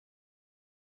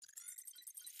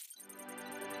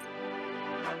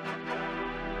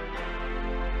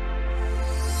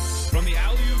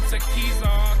Jose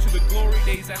Kizar to the glory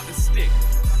days at the stick.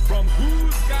 From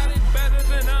who's got it better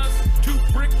than us to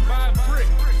brick by brick.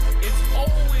 It's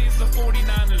always the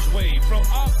 49ers way, from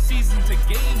off-season to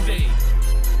game day.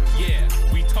 Yeah,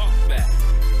 we talk back.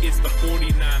 It's the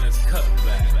 49ers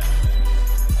cutback.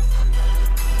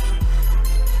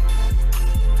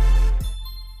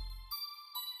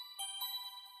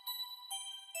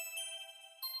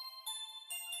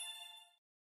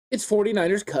 It's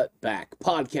 49ers Cutback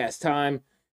podcast time.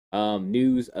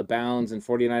 News abounds in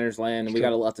 49ers land, and we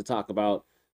got a lot to talk about.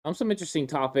 Some interesting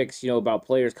topics, about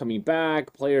players coming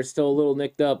back, players still a little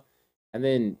nicked up, and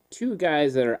then two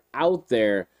guys that are out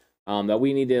there that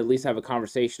we need to at least have a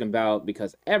conversation about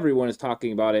because everyone is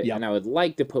talking about it, and I would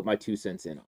like to put my 2 cents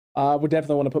in. Would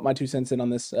definitely want to put my 2 cents in on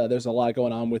this. There's a lot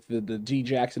going on with the D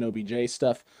Jackson OBJ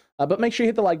stuff. But make sure you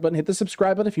hit the like button, hit the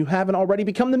subscribe button if you haven't already.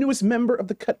 Become the newest member of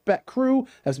the Cutback crew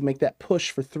as we make that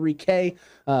push for 3K.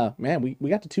 Man, we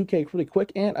got to 2K really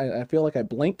quick, and I feel like I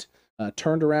blinked,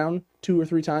 turned around 2 or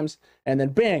 3 times, and then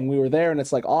bang, we were there, and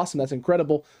it's like, awesome, that's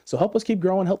incredible. So help us keep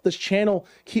growing, help this channel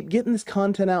keep getting this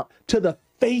content out to the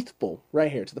faithful,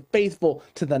 right here, to the faithful,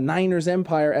 to the Niners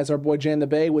Empire, as our boy Jay in the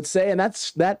Bay would say. And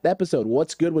that's that episode,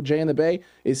 What's Good with Jay in the Bay,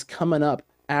 is coming up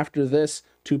after this,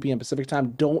 2 p.m. Pacific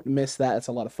time. Don't miss that. It's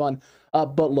a lot of fun.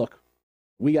 But look,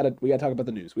 we gotta talk about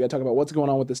the news. We gotta talk about what's going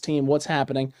on with this team, what's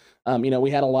happening.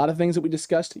 We had a lot of things that we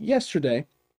discussed yesterday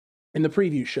in the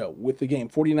preview show with the game.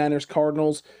 49ers,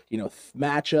 Cardinals,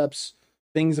 matchups,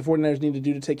 things the 49ers need to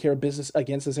do to take care of business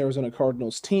against this Arizona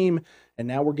Cardinals team. And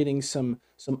now we're getting some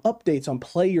updates on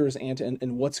players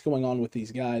and what's going on with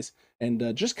these guys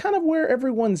and just kind of where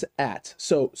everyone's at.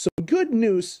 So good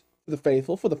news for the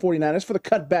faithful, for the 49ers, for the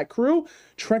Cutback crew.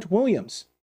 Trent Williams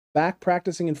back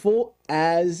practicing in full,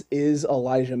 as is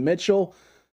Elijah Mitchell.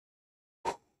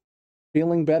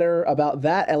 Feeling better about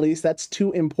that, at least. That's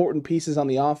 2 important pieces on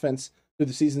the offense through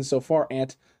the season so far,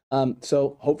 Ant.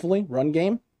 So hopefully, run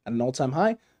game at an all-time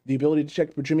high. The ability to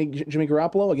check for Jimmy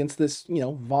Garoppolo against this,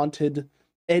 vaunted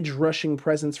edge rushing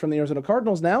presence from the Arizona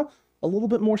Cardinals now a little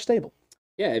bit more stable.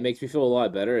 Yeah, it makes me feel a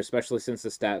lot better, especially since the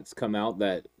stats come out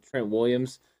that Trent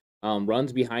Williams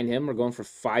runs behind him are going for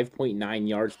 5.9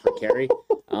 yards per carry.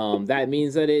 That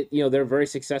means that they're very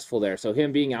successful there. So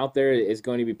him being out there is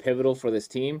going to be pivotal for this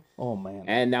team. Oh, man.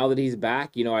 And now that he's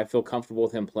back, I feel comfortable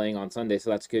with him playing on Sunday. So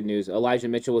that's good news. Elijah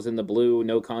Mitchell was in the blue,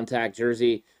 no contact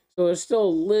jersey. So there's still a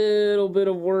little bit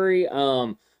of worry.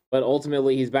 But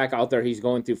ultimately he's back out there. He's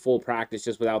going through full practice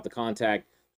just without the contact.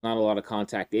 Not a lot of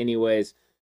contact anyways.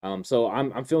 So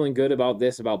I'm feeling good about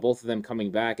this, about both of them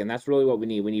coming back, and that's really what we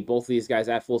need. We need both of these guys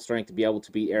at full strength to be able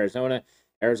to beat Arizona.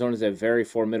 Arizona's a very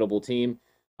formidable team.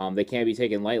 They can't be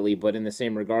taken lightly, but in the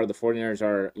same regard, the 49ers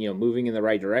are, moving in the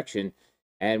right direction,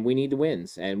 and we need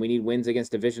wins, and we need wins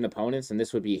against division opponents, and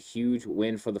this would be a huge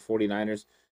win for the 49ers.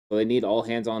 So they need all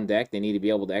hands on deck. They need to be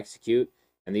able to execute,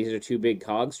 and these are 2 big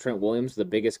cogs. Trent Williams, the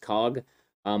biggest cog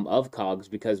of cogs,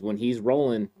 because when he's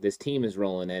rolling, this team is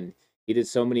rolling, and he did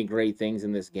so many great things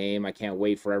in this game. I can't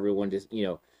wait for everyone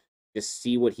to, just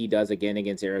see what he does again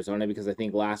against Arizona, because I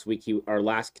think last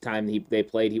time they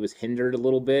played, he was hindered a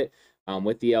little bit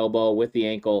with the elbow, with the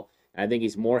ankle. And I think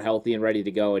he's more healthy and ready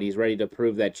to go, and he's ready to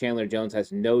prove that Chandler Jones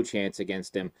has no chance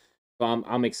against him. So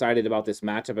I'm excited about this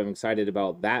matchup. I'm excited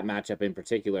about that matchup in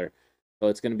particular. So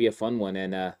it's going to be a fun one,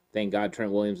 and thank God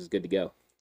Trent Williams is good to go.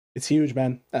 It's huge,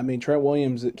 man. I mean, Trent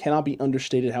Williams, it cannot be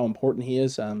understated how important he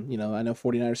is. I know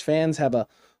 49ers fans have a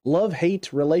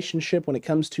love-hate relationship when it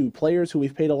comes to players who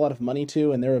we've paid a lot of money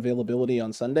to and their availability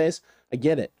on Sundays. I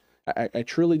get it. I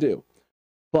truly do.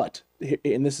 But,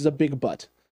 and this is a big but,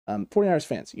 49ers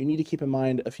fans, you need to keep in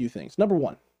mind a few things. Number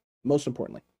one, most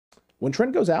importantly, when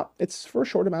Trent goes out, it's for a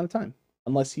short amount of time,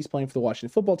 unless he's playing for the Washington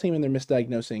football team and they're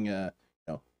misdiagnosing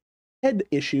head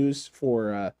issues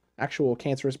for actual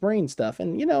cancerous brain stuff.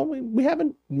 And, we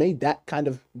haven't made that kind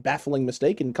of baffling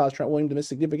mistake and caused Trent Williams to miss a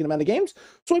significant amount of games.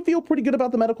 So I feel pretty good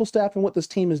about the medical staff and what this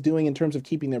team is doing in terms of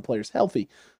keeping their players healthy.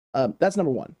 That's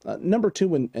number one. Number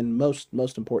two, and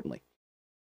most importantly,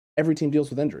 every team deals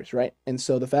with injuries, right? And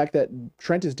so the fact that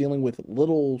Trent is dealing with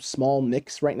little small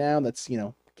nicks right now, that's,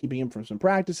 keeping him from some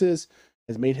practices,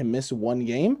 has made him miss 1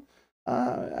 game.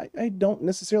 I don't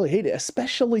necessarily hate it,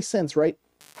 especially since, right,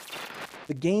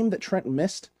 the game that Trent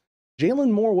missed,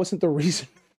 Jalen Moore wasn't the reason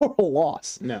for a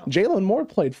loss. No. Jalen Moore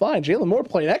played fine. Jalen Moore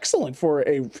played excellent for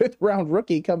a 5th-round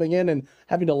rookie coming in and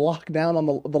having to lock down on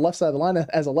the left side of the line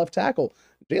as a left tackle.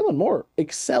 Jalen Moore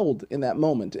excelled in that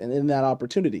moment and in that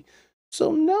opportunity.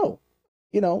 So no,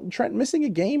 Trent missing a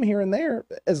game here and there,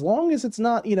 as long as it's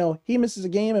not, he misses a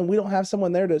game and we don't have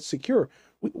someone there to secure,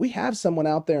 we have someone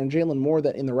out there in Jalen Moore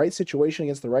that in the right situation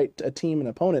against the right team and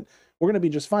opponent, we're going to be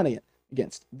just fine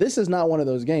against. This is not one of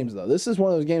those games, though. This is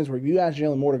one of those games where if you ask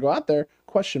Jalen Moore to go out there,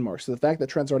 question marks. So the fact that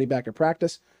Trent's already back at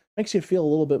practice makes you feel a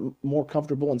little bit more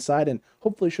comfortable inside and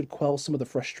hopefully should quell some of the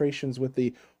frustrations with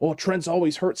the, oh, Trent's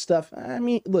always hurt stuff. I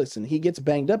mean, listen, he gets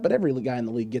banged up, but every guy in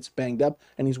the league gets banged up,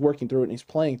 and he's working through it and he's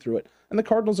playing through it. And the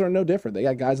Cardinals are no different. They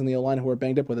got guys on the O-line who are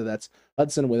banged up, whether that's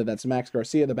Hudson, whether that's Max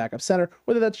Garcia, the backup center,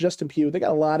 whether that's Justin Pugh. They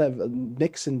got a lot of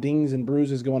nicks and dings and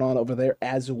bruises going on over there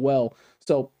as well.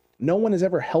 So no one is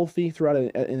ever healthy throughout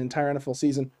an entire NFL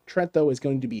season. Trent, though, is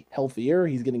going to be healthier.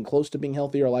 He's getting close to being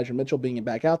healthier. Elijah Mitchell being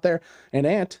back out there. And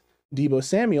Deebo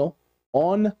Samuel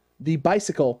on the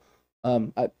bicycle.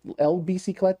 El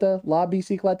Bicicleta, La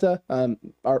Bicicleta,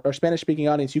 our Spanish-speaking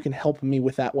audience, you can help me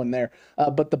with that one there.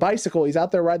 But the bicycle, he's out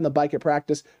there riding the bike at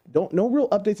practice. No real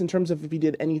updates in terms of if he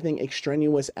did anything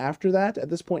extraneous after that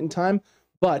at this point in time.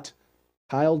 But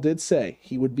Kyle did say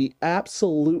he would be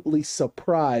absolutely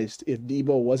surprised if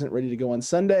Deebo wasn't ready to go on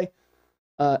Sunday.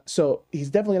 So he's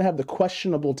definitely going to have the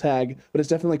questionable tag, but it's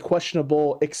definitely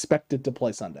questionable expected to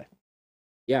play Sunday.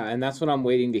 Yeah, and that's what I'm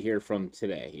waiting to hear from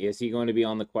today. Is he going to be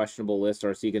on the questionable list,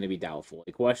 or is he going to be doubtful?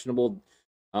 A questionable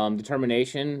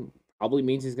determination probably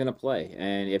means he's going to play,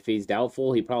 and if he's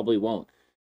doubtful, he probably won't.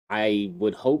 I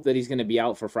would hope that he's going to be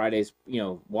out for Friday's,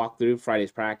 walkthrough,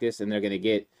 Friday's practice, and they're going to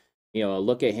get, a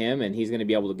look at him, and he's going to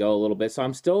be able to go a little bit. So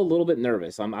I'm still a little bit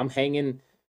nervous. I'm hanging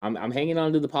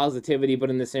on to the positivity, but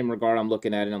in the same regard, I'm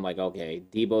looking at it and I'm like, okay,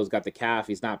 Deebo's got the calf.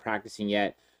 He's not practicing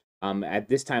yet. At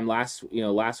this time last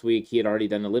week, he had already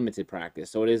done a limited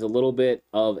practice. So it is a little bit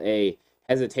of a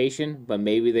hesitation, but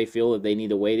maybe they feel that they need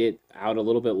to wait it out a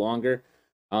little bit longer.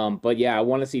 But yeah, I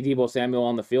want to see Deebo Samuel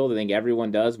on the field. I think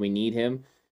everyone does. We need him.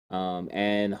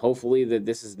 And hopefully that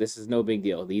this is no big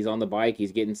deal. He's on the bike.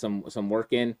 He's getting some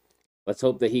work in. Let's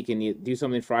hope that he can do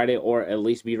something Friday or at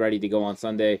least be ready to go on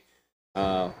Sunday.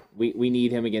 We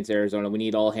need him against Arizona. We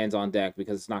need all hands on deck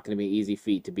because it's not going to be an easy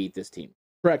feat to beat this team.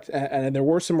 Correct. And there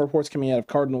were some reports coming out of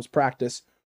Cardinals practice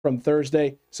from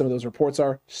Thursday. Some of those reports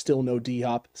are still no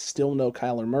D-Hop, still no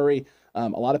Kyler Murray. A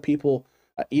lot of people,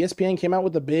 ESPN came out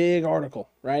with a big article,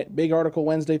 right? Big article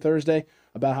Wednesday, Thursday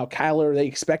about how Kyler, they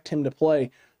expect him to play.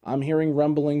 I'm hearing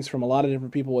rumblings from a lot of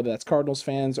different people, whether that's Cardinals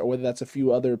fans or whether that's a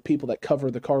few other people that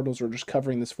cover the Cardinals or just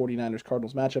covering this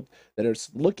 49ers-Cardinals matchup, that it's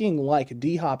looking like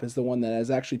D-Hop is the one that is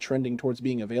actually trending towards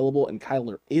being available and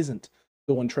Kyler isn't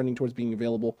the one trending towards being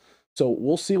available. So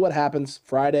we'll see what happens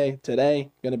Friday,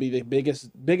 today. Going to be the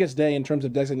biggest day in terms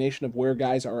of designation of where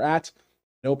guys are at.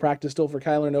 No practice still for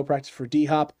Kyler, no practice for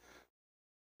D-Hop.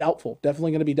 Doubtful.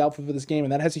 Definitely going to be doubtful for this game,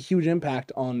 and that has a huge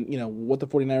impact on, what the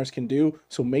 49ers can do.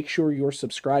 So make sure you're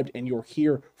subscribed and you're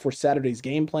here for Saturday's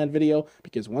game plan video,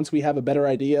 because once we have a better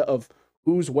idea of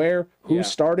who's where, who's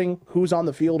starting, who's on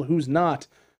the field, who's not,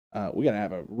 we got to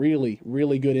have a really,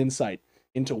 really good insight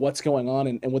into what's going on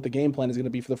and what the game plan is going to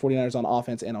be for the 49ers on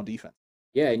offense and on defense.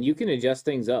 Yeah, and you can adjust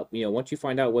things up. Once you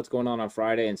find out what's going on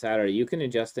Friday and Saturday, you can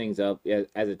adjust things up as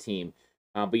a team.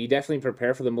 But you definitely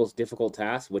prepare for the most difficult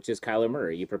task, which is Kyler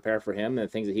Murray. You prepare for him and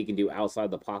the things that he can do outside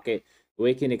the pocket, the way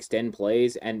he can extend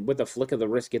plays, and with a flick of the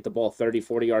wrist, get the ball 30,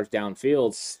 40 yards downfield.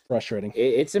 It's frustrating.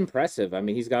 It's impressive. I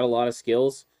mean, he's got a lot of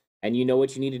skills, and you know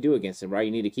what you need to do against him, right?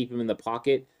 You need to keep him in the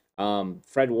pocket.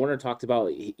 Fred Warner talked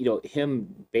about,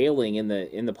 him bailing in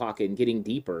the pocket and getting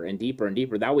deeper and deeper and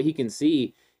deeper. That way he can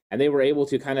see, and they were able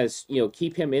to kind of,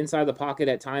 keep him inside the pocket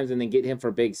at times and then get him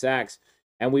for big sacks.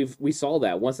 And we saw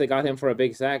that once they got him for a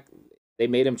big sack, they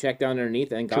made him check down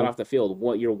underneath and got off the field.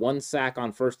 You're one sack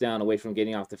on first down away from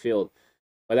getting off the field.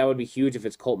 But that would be huge if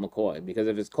it's Colt McCoy, because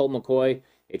if it's Colt McCoy,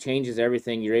 it changes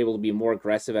everything. You're able to be more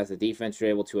aggressive as a defense.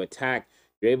 You're able to attack.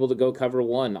 You're able to go cover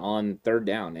one on third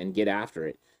down and get after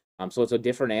it. So it's a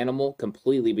different animal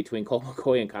completely between Colt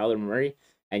McCoy and Kyler Murray.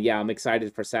 And yeah, I'm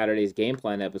excited for Saturday's game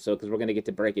plan episode because we're going to get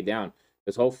to break it down.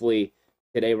 Because hopefully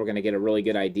today we're going to get a really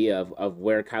good idea of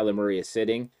where Kyler Murray is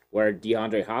sitting, where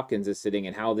DeAndre Hopkins is sitting,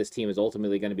 and how this team is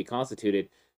ultimately going to be constituted.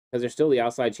 Because there's still the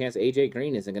outside chance AJ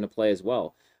Green isn't going to play as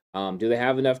well. Do they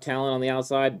have enough talent on the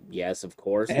outside? Yes, of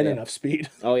course. And enough speed.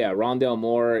 Oh yeah, Rondale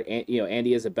Moore,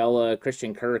 Andy Isabella,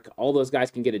 Christian Kirk, all those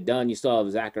guys can get it done. You still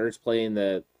have Zach Ertz playing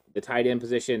the tight end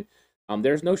position.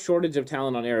 There's no shortage of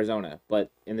talent on Arizona,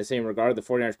 but in the same regard, the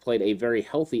 49ers played a very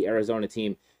healthy Arizona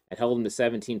team and held them to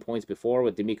 17 points before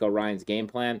with DeMeco Ryans' game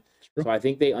plan. So I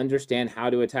think they understand how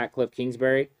to attack Cliff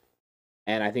Kingsbury,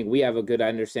 and I think we have a good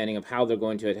understanding of how they're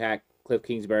going to attack Cliff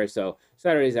Kingsbury. So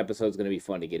Saturday's episode is going to be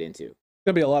fun to get into. It's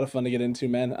going to be a lot of fun to get into,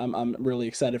 man. I'm really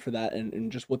excited for that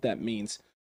and just what that means.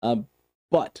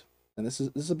 But and this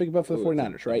is a big bet for the Ooh,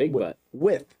 49ers, right? big bet.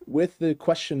 With the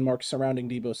question mark surrounding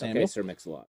Deebo Samuel. Okay, Sir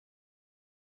Mix-a-Lot.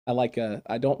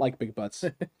 I don't like big butts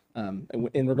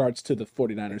in regards to the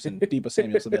 49ers and Deebo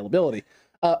Samuel's availability.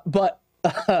 But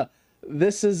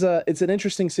this is it's an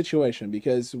interesting situation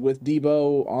because with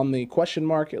Deebo on the question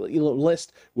mark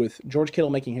list, with George Kittle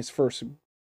making his first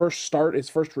start, his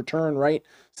first return, right,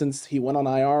 since he went on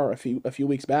IR a few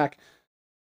weeks back,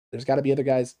 there's got to be other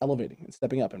guys elevating and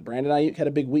stepping up. And Brandon Ayuk had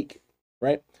a big week,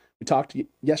 right? We talked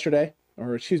yesterday,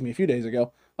 or excuse me, a few days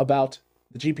ago, about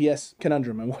the GPS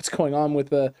conundrum and what's going on with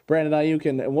Brandon Ayuk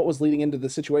and what was leading into the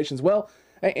situations. Well,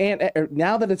 and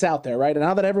now that it's out there, right, and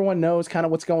now that everyone knows kind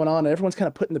of what's going on, and everyone's kind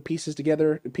of putting the pieces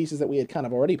together, the pieces that we had kind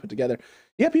of already put together,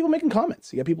 you got people making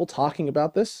comments. You got people talking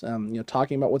about this,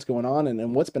 talking about what's going on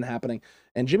and what's been happening.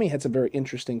 And Jimmy had some very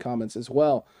interesting comments as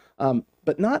well,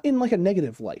 but not in like a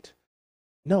negative light.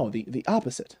 No, the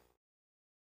opposite.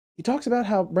 He talks about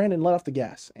how Brandon let off the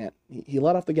gas, and he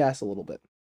let off the gas a little bit,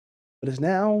 but is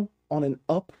now on an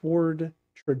upward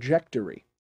trajectory.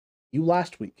 You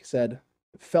last week said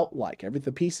it felt like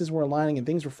the pieces were aligning and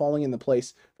things were falling into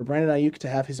place for Brandon Ayuk to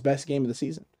have his best game of the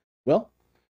season. Well,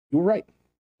 you were right. It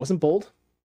wasn't bold. It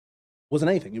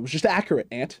wasn't anything. It was just accurate,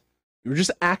 Ant. You were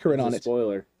just accurate on it.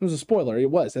 Spoiler. It was a spoiler. It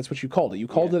was. That's what you called it. You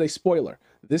called it a spoiler.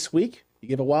 This week, you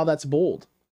gave a wow, that's bold.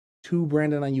 2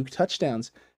 Brandon Ayuk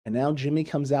touchdowns. And now Jimmy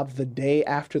comes out the day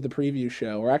after the preview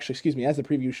show, or actually, excuse me, as the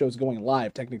preview show is going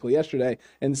live, technically yesterday,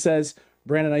 and says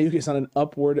Brandon Ayuk is on an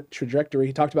upward trajectory.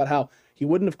 He talked about how he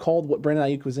wouldn't have called what Brandon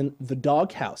Ayuk was in the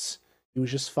doghouse. He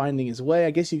was just finding his way.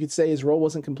 I guess you could say his role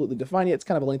wasn't completely defined yet. It's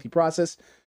kind of a lengthy process,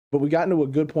 but we got into a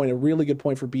good point, a really good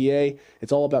point for BA.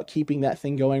 It's all about keeping that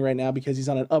thing going right now because he's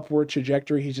on an upward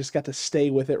trajectory. He's just got to stay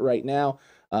with it right now.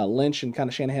 Lynch and kind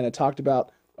of Shanahan had talked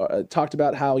about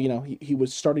how, he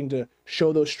was starting to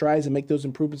show those strides and make those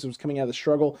improvements. It was coming out of the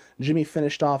struggle. Jimmy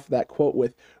finished off that quote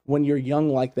with, when you're young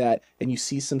like that and you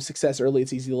see some success early,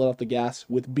 it's easy to let off the gas.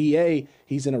 With BA,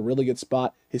 he's in a really good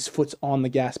spot. His foot's on the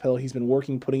gas pedal. He's been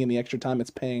working, putting in the extra time. It's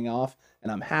paying off,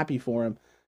 and I'm happy for him.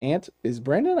 Ant, is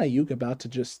Brandon Ayuk about to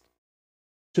just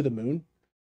to the moon?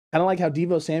 Kind of like how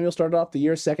Deebo Samuel started off the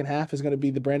year, second half is going to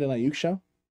be the Brandon Ayuk show?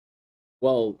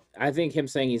 Well, I think him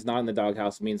saying he's not in the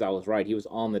doghouse means I was right. He was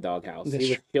on the doghouse. He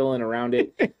was chilling around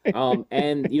it.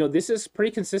 And, this is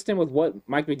pretty consistent with what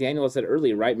Mike McDaniel said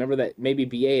earlier, right? Remember that maybe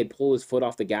BA had pulled his foot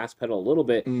off the gas pedal a little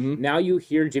bit. Mm-hmm. Now you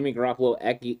hear Jimmy Garoppolo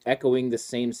echoing the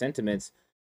same sentiments.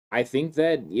 I think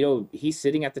that, he's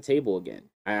sitting at the table again.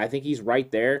 I think he's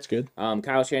right there. That's good.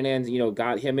 Kyle Shanahan's,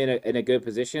 got him in a good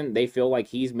position. They feel like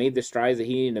he's made the strides that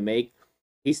he needed to make.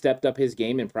 He stepped up his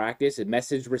game in practice, a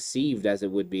message received as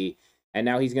it would be. And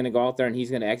now he's going to go out there and he's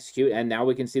going to execute. And now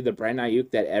we can see the Brandon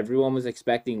Ayuk that everyone was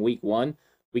expecting week 1.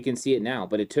 We can see it now.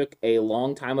 But it took a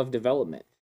long time of development.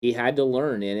 He had to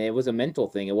learn, and it was a mental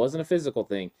thing. It wasn't a physical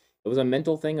thing. It was a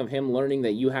mental thing of him learning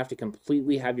that you have to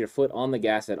completely have your foot on the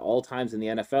gas at all times in the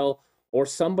NFL, or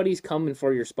somebody's coming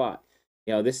for your spot.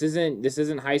 This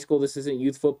isn't high school. This isn't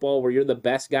youth football where you're the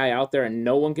best guy out there and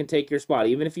no one can take your spot,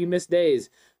 even if you miss days,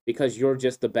 because you're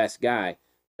just the best guy.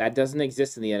 That doesn't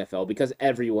exist in the NFL because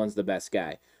everyone's the best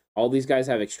guy. All these guys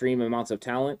have extreme amounts of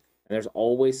talent, and there's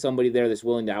always somebody there that's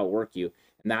willing to outwork you.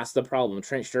 And that's the problem.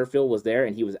 Trent Sherfield was there,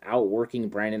 and he was outworking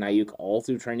Brandon Ayuk all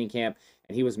through training camp,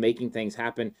 and he was making things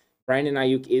happen. Brandon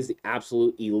Ayuk is the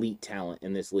absolute elite talent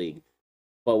in this league.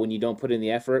 But when you don't put in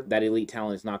the effort, that elite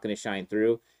talent is not going to shine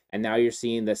through. And now you're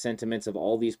seeing the sentiments of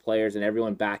all these players and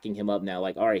everyone backing him up now.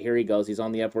 Like, all right, here he goes. He's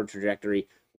on the upward trajectory.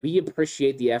 We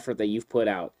appreciate the effort that you've put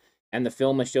out. And the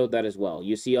film has showed that as well.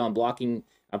 You see on blocking,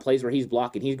 on plays where he's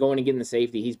blocking, he's going and getting the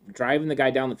safety. He's driving the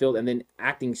guy down the field and then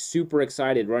acting super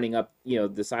excited running up,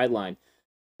 the sideline.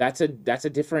 That's a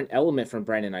different element from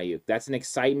Brandon Ayuk. That's an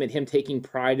excitement, him taking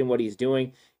pride in what he's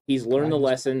doing. He's learned the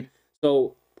lesson.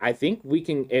 So I think we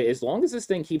can, as long as this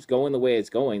thing keeps going the way it's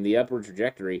going, the upward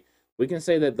trajectory, we can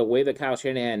say that the way that Kyle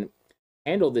Shanahan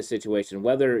handled this situation,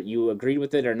 whether you agreed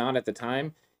with it or not at the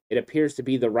time, it appears to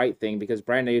be the right thing because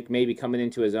Brandon Ayuk may be coming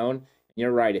into his own. And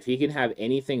you're right. If he can have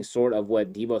anything sort of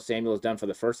what Deebo Samuel has done for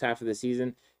the first half of the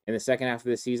season and the second half of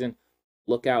the season,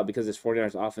 look out because this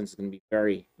 49ers offense is going to be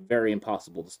very, very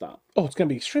impossible to stop. Oh, it's going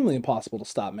to be extremely impossible to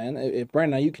stop, man. If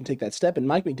Brandon Ayuk can take that step, and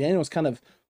Mike McDaniel's kind of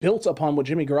built upon what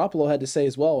Jimmy Garoppolo had to say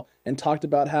as well and talked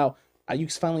about how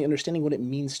Ayuk's finally understanding what it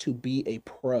means to be a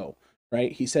pro.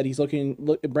 Right, he said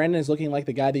Brandon is looking like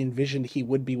the guy they envisioned he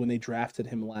would be when they drafted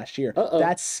him last year.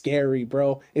 That's scary,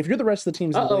 bro. If you're the rest of the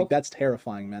teams in the league, that's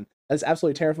terrifying, man. That's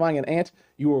absolutely terrifying. And Ant,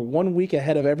 you were 1 week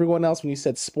ahead of everyone else when you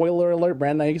said, spoiler alert,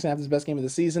 Brandon Ayuk's gonna have his best game of the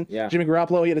season. Yeah. Jimmy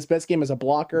Garoppolo, he had his best game as a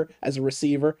blocker, as a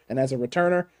receiver, and as a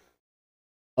returner.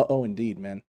 Indeed,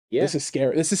 man. Yeah. This is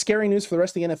scary. This is scary news for the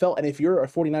rest of the NFL. And if you're a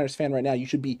 49ers fan right now, you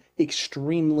should be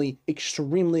extremely,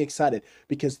 extremely excited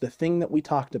because the thing that we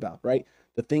talked about, right?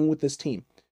 The thing with this team,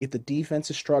 if the defense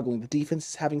is struggling, the defense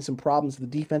is having some problems, the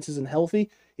defense isn't healthy,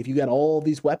 if you got all of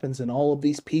these weapons and all of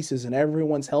these pieces and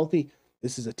everyone's healthy,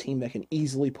 this is a team that can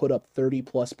easily put up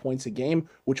 30-plus points a game,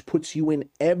 which puts you in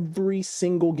every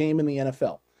single game in the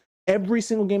NFL. Every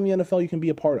single game in the NFL you can be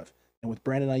a part of. And with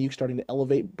Brandon Aiyuk starting to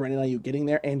elevate, Brandon Aiyuk getting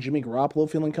there, and Jimmy Garoppolo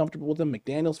feeling comfortable with him,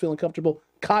 McDaniels feeling comfortable,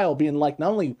 Kyle being like,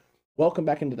 not only welcome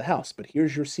back into the house, but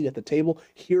here's your seat at the table,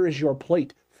 here is your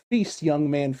plate. Feast, young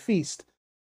man, feast.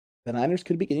 The Niners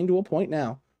could be getting to a point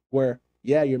now where,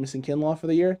 yeah, you're missing Kinlaw for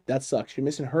the year. That sucks. You're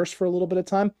missing Hurst for a little bit of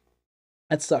time.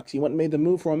 That sucks. You went and made the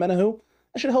move for Omenihu.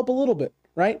 That should help a little bit,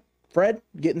 right? Fred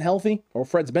getting healthy, or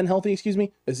Fred's been healthy, excuse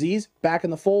me. Azeez back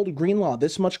in the fold. Greenlaw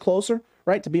this much closer,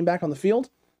 right, to being back on the field.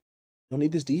 You don't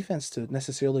need this defense to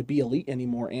necessarily be elite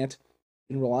anymore, Ant.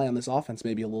 You can rely on this offense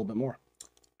maybe a little bit more.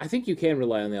 I think you can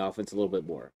rely on the offense a little bit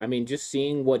more. I mean, just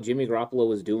seeing what Jimmy Garoppolo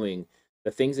was doing,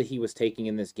 the things that he was taking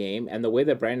in this game, and the way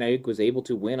that Brandon Aiyuk was able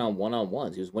to win on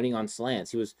one-on-ones. He was winning on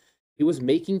slants. He was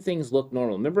making things look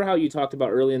normal. Remember how you talked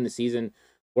about early in the season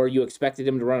where you expected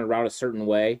him to run a route a certain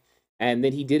way, and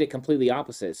then he did it completely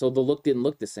opposite, so the look didn't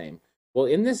look the same. Well,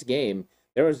 in this game,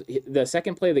 there was the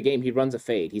second play of the game, he runs a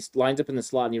fade. He lines up in the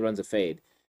slot and he runs a fade.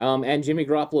 And Jimmy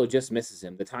Garoppolo just misses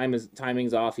him. The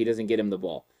timing's off. He doesn't get him the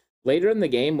ball. Later in the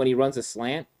game, when he runs a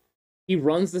slant, he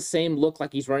runs the same look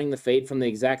like he's running the fade from the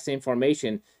exact same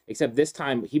formation, except this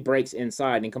time he breaks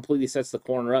inside and completely sets the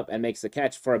corner up and makes the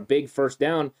catch for a big first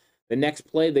down. The next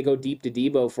play, they go deep to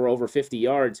Debo for over 50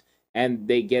 yards, and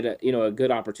they get a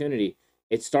good opportunity.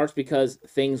 It starts because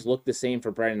things look the same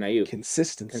for Brandon Aiyuk.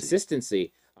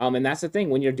 Consistency. And that's the thing.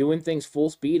 When you're doing things full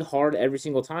speed, hard every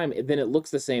single time, then it looks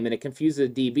the same, and it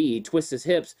confuses the DB. He twists his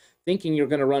hips, thinking you're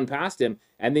going to run past him,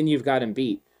 and then you've got him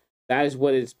beat. That is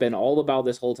what it's been all about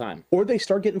this whole time. Or they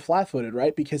start getting flat-footed,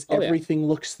 right? Because everything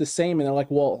looks the same, and they're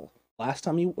like, well,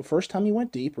 first time he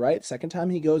went deep, right? Second time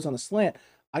he goes on a slant.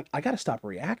 I got to stop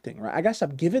reacting, right? I got to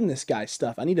stop giving this guy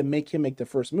stuff. I need to make him make the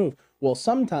first move. Well,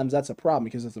 sometimes that's a problem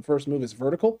because if the first move is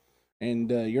vertical and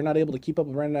you're not able to keep up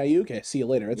with Brandon Aiyuk, okay, see you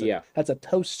later. That's a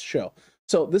toast show.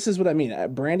 So this is what I mean.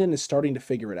 Brandon is starting to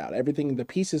figure it out. Everything, the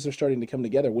pieces are starting to come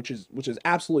together, which is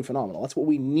absolutely phenomenal. That's what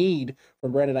we need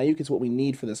from Brandon Aiyuk. It's what we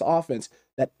need for this offense.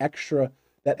 That extra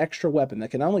weapon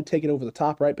that can not only take it over the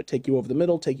top, right, but take you over the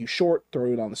middle, take you short,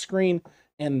 throw it on the screen.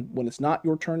 And when it's not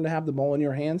your turn to have the ball in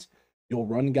your hands, you'll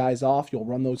run guys off. You'll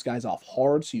run those guys off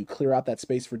hard, so you clear out that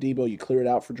space for Debo. You clear it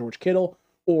out for George Kittle,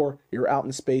 or you're out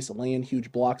in space, laying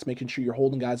huge blocks, making sure you're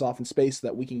holding guys off in space so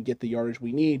that we can get the yardage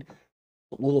we need.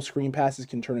 Little screen passes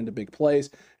can turn into big plays,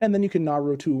 and then you can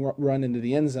Naruto run into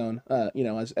the end zone,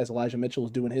 as Elijah Mitchell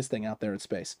is doing his thing out there in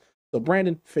space. So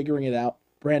Brandon figuring it out,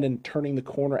 Brandon turning the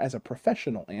corner as a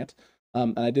professional, Ant.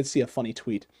 And I did see a funny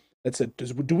tweet that said,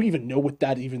 "Do we even know what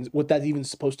that even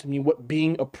supposed to mean? What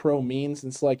being a pro means?"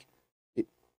 And it's like,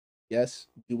 yes,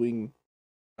 doing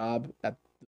job at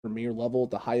the premier level,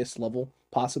 the highest level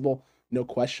possible, no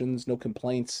questions, no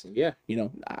complaints. Yeah,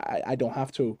 I don't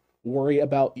have to worry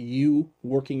about you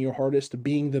working your hardest,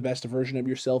 being the best version of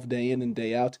yourself day in and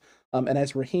day out. And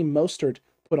as Raheem Mostert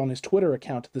put on his Twitter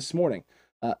account this morning,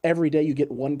 every day you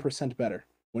get 1% better.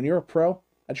 When you're a pro,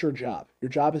 that's your job. Your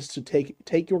job is to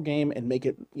take your game and make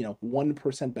it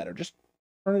 1% better. Just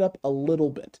turn it up a little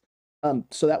bit.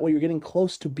 So that way you're getting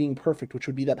close to being perfect, which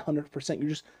would be that 100%. You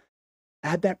just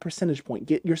add that percentage point.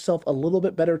 Get yourself a little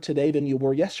bit better today than you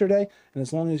were yesterday. And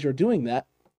as long as you're doing that,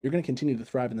 you're going to continue to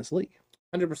thrive in this league.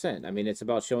 100%. I mean, it's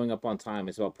about showing up on time.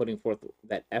 It's about putting forth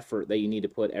that effort that you need to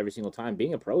put every single time.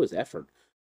 Being a pro is effort.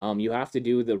 You have to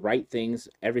do the right things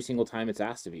every single time it's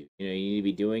asked of you. You need to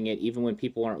be doing it even when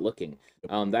people aren't looking.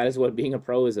 That is what being a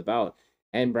pro is about.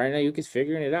 And Brandon Aiyuk is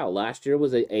figuring it out. Last year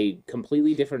was a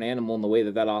completely different animal in the way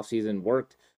that offseason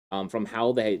worked, from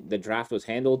how the draft was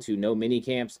handled to no mini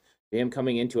camps, to him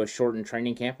coming into a shortened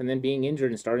training camp and then being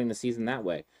injured and starting the season that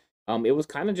way. It was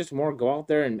kind of just more go out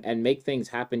there and make things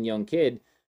happen, young kid,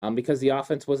 because the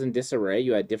offense was in disarray.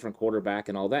 You had different quarterback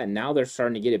and all that. And now they're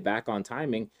starting to get it back on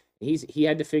timing. He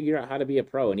had to figure out how to be a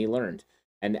pro, and he learned.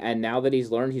 And now that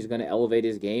he's learned, he's going to elevate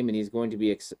his game, and he's going to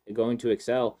be going to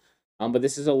excel. But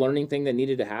this is a learning thing that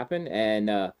needed to happen, and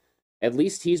at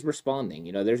least he's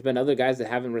responding. There's been other guys that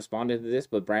haven't responded to this,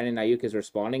 but Brandon Aiyuk is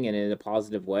responding and in a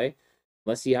positive way.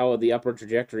 Let's see how the upward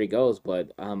trajectory goes.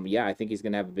 But I think he's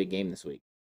going to have a big game this week.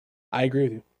 I agree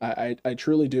with you. I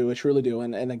truly do. I truly do.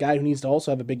 And a guy who needs to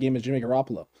also have a big game is Jimmy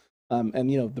Garoppolo.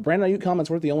 The Brandon Aiyuk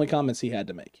comments weren't the only comments he had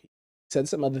to make. He said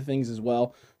some other things as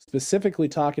well, specifically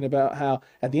talking about how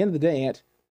at the end of the day, Ant,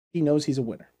 he knows he's a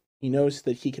winner. He knows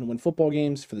that he can win football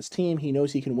games for this team. He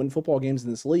knows he can win football games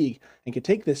in this league and can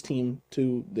take this team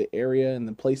to the area and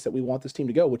the place that we want this team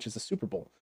to go, which is the Super Bowl.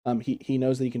 He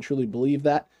knows that he can truly believe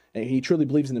that, and he truly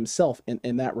believes in himself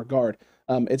in that regard.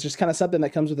 It's just kind of something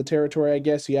that comes with the territory, I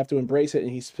guess. You have to embrace it,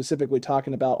 and he's specifically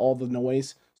talking about all the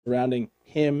noise surrounding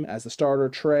him as the starter.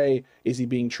 Trey, is he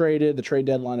being traded? The trade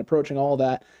deadline approaching, all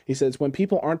that. He says, when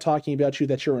people aren't talking about you,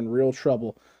 that you're in real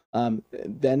trouble.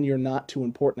 Then you're not too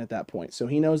important at that point. So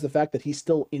he knows the fact that he's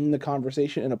still in the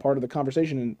conversation and a part of the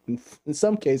conversation. And in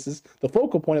some cases, the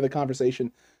focal point of the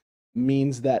conversation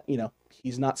means that,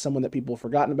 he's not someone that people have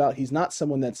forgotten about. He's not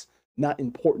someone that's not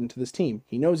important to this team.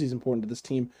 He knows he's important to this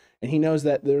team, and he knows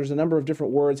that there's a number of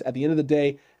different words. At the end of the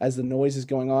day, as the noise is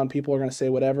going on, people are going to say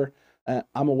whatever.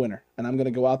 I'm a winner, and I'm going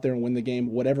to go out there and win the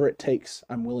game. Whatever it takes,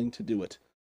 I'm willing to do it.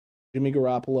 Jimmy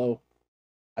Garoppolo,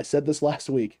 I said this last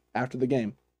week after the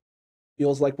game,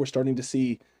 feels like we're starting to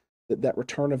see that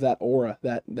return of that aura,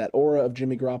 that aura of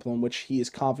Jimmy Garoppolo, in which he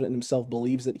is confident in himself,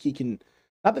 believes that he can,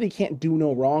 not that he can't do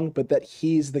no wrong, but that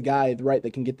he's the guy, right,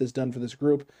 that can get this done for this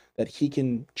group, that he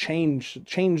can change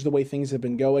the way things have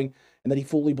been going, and that he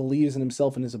fully believes in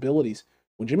himself and his abilities.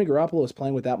 When Jimmy Garoppolo is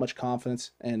playing with that much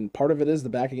confidence, and part of it is the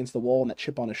back against the wall and that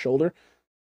chip on his shoulder,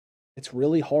 it's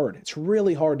really hard. It's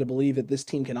really hard to believe that this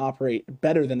team can operate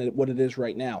better than what it is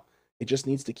right now. It just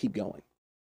needs to keep going.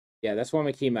 Yeah, that's why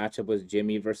my key matchup was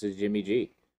Jimmy versus Jimmy G.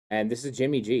 And this is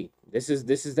Jimmy G. This is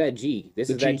that G.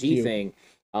 This is that G thing.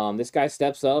 This guy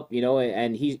steps up,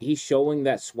 and he's showing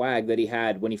that swag that he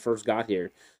had when he first got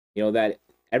here. That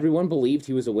everyone believed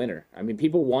he was a winner. I mean,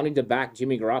 people wanted to back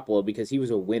Jimmy Garoppolo because he was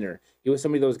a winner. He was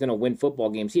somebody that was going to win football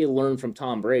games. He had learned from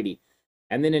Tom Brady.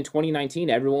 And then in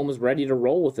 2019, everyone was ready to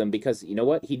roll with him because you know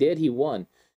what? He did. He won.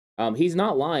 He's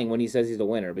not lying when he says he's a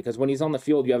winner, because when he's on the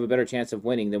field, you have a better chance of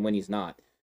winning than when he's not.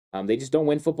 They just don't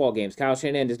win football games. Kyle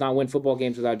Shanahan does not win football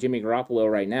games without Jimmy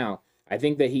Garoppolo right now. I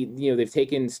think that they've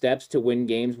taken steps to win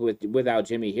games without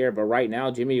Jimmy here, but right now,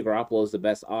 Jimmy Garoppolo is the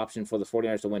best option for the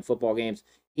 49ers to win football games.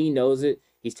 He knows it.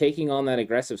 He's taking on that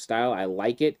aggressive style. I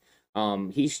like it.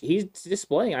 He's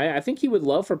displaying. I think he would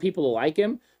love for people to like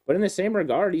him, but in the same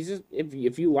regard, he's just,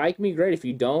 if you like me, great. If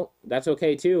you don't, that's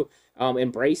okay too.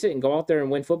 Embrace it and go out there and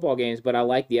win football games, but I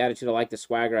like the attitude. I like the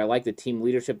swagger. I like the team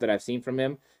leadership that I've seen from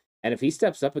him. And if he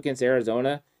steps up against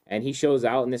Arizona and he shows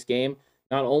out in this game,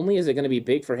 not only is it going to be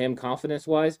big for him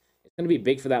confidence-wise, it's going to be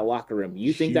big for that locker room.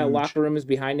 You think that locker room is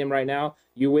behind him right now?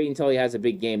 You wait until he has a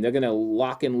big game. They're going to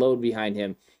lock and load behind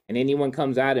him, and anyone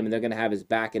comes at him, and they're going to have his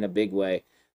back in a big way.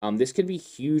 This could be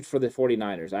huge for the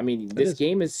 49ers. I mean, this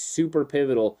game is super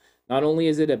pivotal. Not only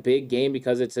is it a big game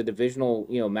because it's a divisional,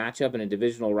 matchup and a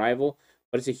divisional rival,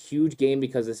 but it's a huge game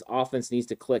because this offense needs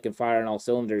to click and fire on all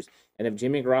cylinders. And if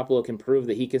Jimmy Garoppolo can prove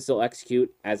that he can still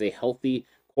execute as a healthy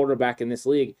quarterback in this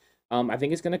league, I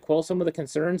think it's going to quell some of the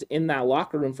concerns in that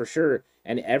locker room for sure.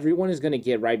 And everyone is going to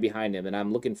get right behind him. And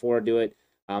I'm looking forward to it.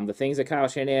 The things that Kyle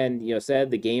Shanahan, said,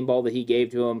 the game ball that he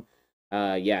gave to him.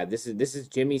 This is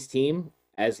Jimmy's team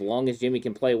as long as Jimmy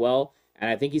can play well. And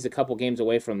I think he's a couple games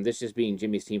away from this just being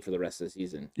Jimmy's team for the rest of the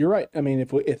season. You're right. I mean,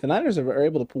 if the Niners are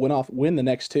able to win the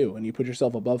next two, and you put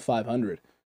yourself above 500,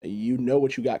 you know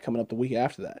what you got coming up the week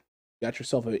after that. You got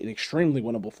yourself an extremely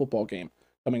winnable football game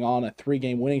coming on, a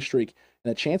 3-game winning streak,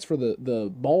 and a chance for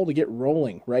the ball to get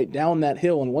rolling right down that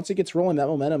hill. And once it gets rolling, that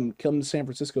momentum comes San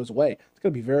Francisco's way. It's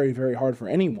going to be very, very hard for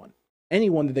anyone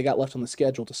that they got left on the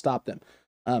schedule to stop them.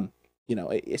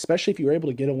 Especially if you're able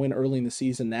to get a win early in the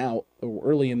season now, or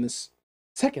early in this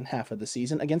second half of the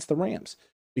season against the Rams,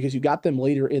 because you got them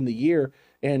later in the year.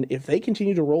 And if they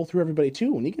continue to roll through everybody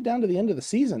too, when you get down to the end of the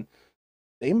season,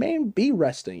 they may be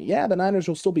resting. Yeah, the Niners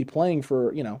will still be playing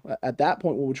for, at that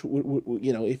point, which,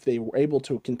 if they were able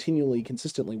to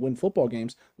consistently win football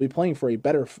games, they'll be playing for a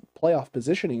better playoff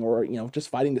positioning, or, just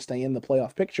fighting to stay in the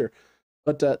playoff picture.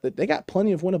 But they got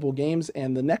plenty of winnable games,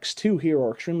 and the next two here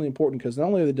are extremely important because not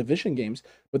only are they division games,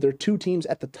 but they're two teams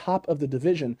at the top of the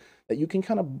division that you can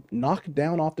kind of knock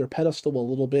down off their pedestal a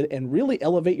little bit and really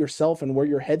elevate yourself and where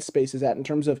your headspace is at in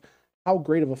terms of how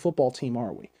great of a football team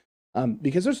are we.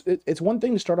 Because it's one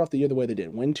thing to start off the year the way they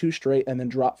did, win 2 straight and then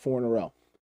drop 4 in a row.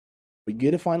 But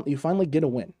you finally get a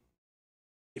win.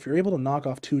 If you're able to knock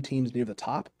off 2 teams near the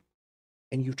top,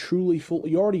 and you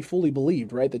already fully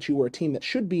believed, right, that you were a team that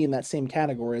should be in that same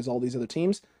category as all these other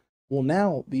teams, well,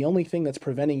 now the only thing that's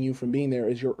preventing you from being there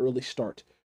is your early start.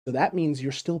 So that means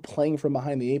you're still playing from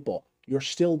behind the 8 ball. You're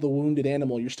still the wounded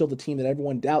animal. You're still the team that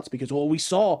everyone doubts because, we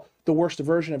saw the worst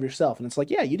version of yourself. And it's like,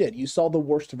 yeah, you did. You saw the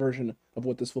worst version of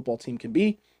what this football team can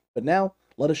be. But now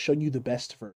let us show you the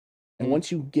best version. And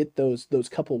once you get those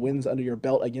couple wins under your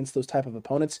belt against those type of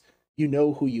opponents, you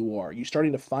know who you are. You're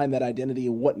starting to find that identity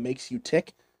and what makes you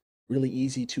tick. Really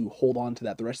easy to hold on to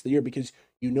that the rest of the year because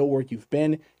you know where you've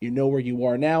been, you know where you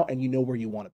are now, and you know where you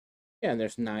want to be. Yeah, and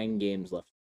there's 9 games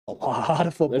left. A lot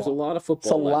of football. There's a lot of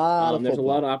football. It's a lot of There's a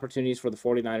football. lot of opportunities for the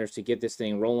 49ers to get this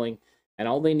thing rolling. And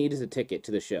all they need is a ticket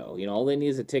to the show. You know, all they need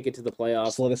is a ticket to the playoffs.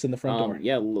 Just let us in the front door.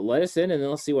 Yeah, let us in, and then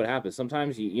let's see what happens.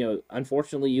 Sometimes, you know,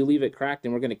 unfortunately, you leave it cracked,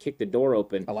 and we're going to kick the door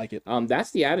open. I like it. That's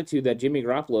the attitude that Jimmy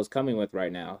Garoppolo is coming with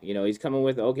right now. You know, he's coming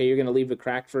with, okay, you're going to leave it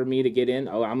cracked for me to get in.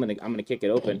 Oh, I'm gonna kick it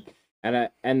open.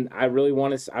 And I really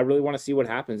want to see what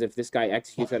happens if this guy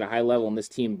executes at a high level and this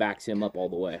team backs him up all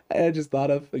the way. I just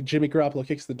thought of like, Jimmy Garoppolo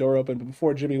kicks the door open, but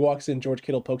before Jimmy walks in, George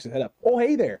Kittle pokes his head up. Oh,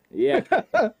 hey there. Yeah.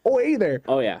 Oh, hey there.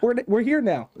 Oh, yeah. We're here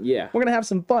now. Yeah. We're gonna have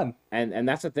some fun. And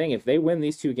that's the thing. If they win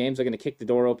these 2 games, they're going to kick the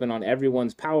door open on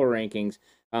everyone's power rankings.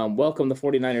 Welcome the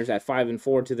 49ers at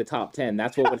 5-4 to the top 10.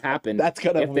 That's what would happen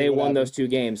if they won those 2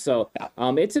 games. So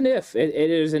it's an if. It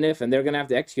is an if, and they're going to have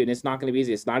to execute, and it's not going to be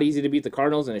easy. It's not easy to beat the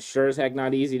Cardinals, and it's sure as heck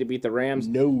not easy to beat the Rams.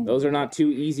 No. Those are not 2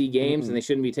 easy games, and they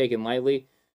shouldn't be taken lightly.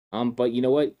 But you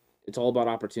know what? It's all about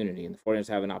opportunity, and the 49ers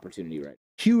have an opportunity right.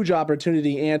 Huge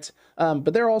opportunity, Ant.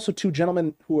 But there are also 2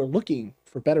 gentlemen who are looking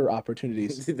for better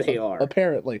opportunities. They are.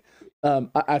 Apparently.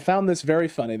 I found this very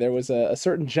funny. There was a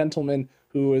certain gentleman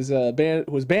who was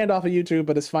banned off of YouTube,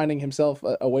 but is finding himself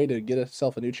a way to get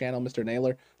himself a new channel, Mr.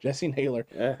 Naylor, Jesse Naylor.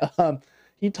 Yeah.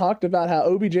 He talked about how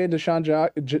OBJ and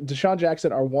Deshaun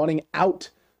Jackson are wanting out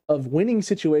of winning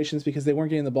situations because they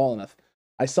weren't getting the ball enough.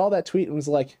 I saw that tweet and was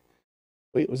like,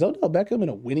 wait, was Odell Beckham in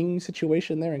a winning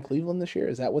situation there in Cleveland this year?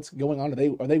 Is that what's going on?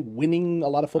 Are they winning a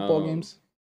lot of football games?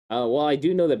 Well, I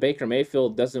do know that Baker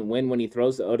Mayfield doesn't win when he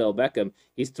throws to Odell Beckham.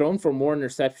 He's thrown for more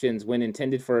interceptions when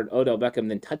intended for Odell Beckham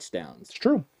than touchdowns. It's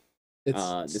true.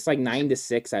 It's like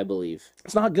 9-6, I believe.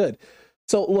 It's not good.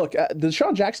 So look,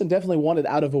 Deshaun Jackson definitely wanted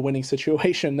out of a winning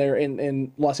situation there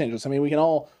in Los Angeles. I mean, we can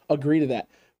all agree to that.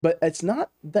 But it's not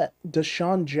that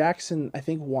Deshaun Jackson, I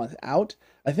think, wants out.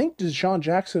 I think Deshaun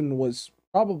Jackson was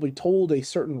probably told a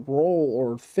certain role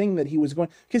or thing that he was going,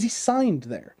 because he signed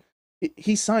there.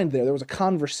 He signed there. There was a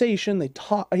conversation.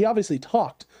 He obviously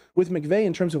talked with McVay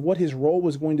in terms of what his role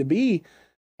was going to be,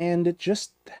 and it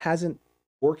just hasn't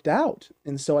worked out.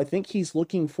 And so I think he's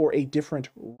looking for a different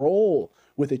role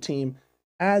with a team,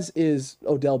 as is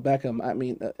Odell Beckham. I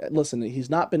mean, listen,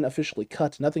 he's not been officially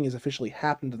cut. Nothing has officially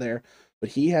happened there, but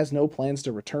he has no plans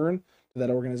to return to that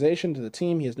organization, to the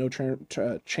team. He has no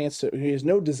he has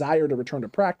no desire to return to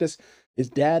practice. His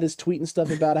dad is tweeting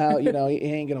stuff about how, he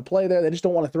ain't going to play there. They just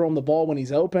don't want to throw him the ball when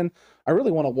he's open. I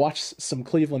really want to watch some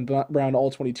Cleveland Brown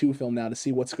All-22 film now to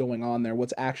see what's going on there,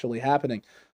 what's actually happening.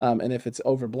 And if it's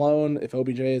overblown, if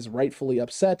OBJ is rightfully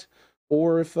upset,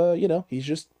 or if, he's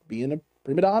just being a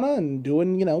prima donna and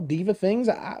doing, diva things.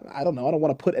 I don't know. I don't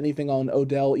want to put anything on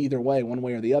Odell either way, one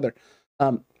way or the other.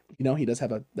 He does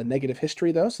have a negative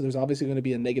history, though, so there's obviously going to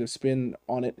be a negative spin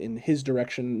on it in his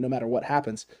direction no matter what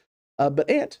happens. But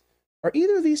Ant, are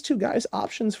either of these 2 guys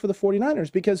options for the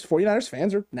 49ers? Because 49ers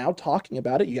fans are now talking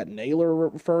about it. You got Naylor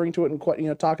referring to it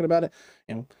and talking about it.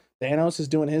 Thanos is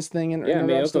doing his thing.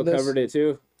 Miyoko covered it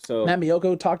too. So Matt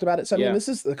Miyoko talked about it. So I mean, this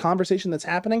is the conversation that's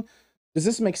happening. Does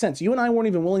this make sense? You and I weren't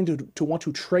even willing to want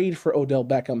to trade for Odell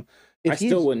Beckham. I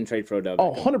still wouldn't trade for Odell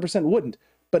Beckham. 100% wouldn't.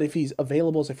 But if he's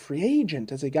available as a free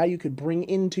agent, as a guy you could bring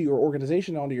into your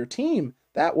organization, onto your team,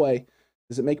 that way,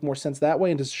 does it make more sense that way?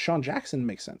 And does Deshaun Jackson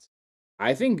make sense?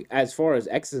 I think as far as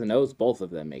X's and O's, both of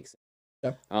them make sense.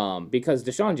 Yep. Because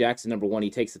Deshaun Jackson, number one,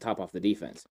 he takes the top off the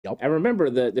defense. Yep. And remember,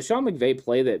 the Sean McVay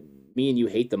play that me and you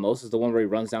hate the most is the one where he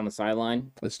runs down the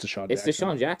sideline. It's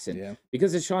Deshaun Jackson. Yeah.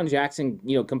 Because Deshaun Jackson,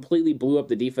 completely blew up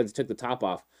the defense, took the top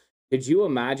off. Could you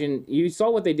imagine? You saw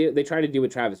what they did. They tried to do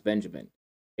with Travis Benjamin.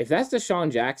 If that's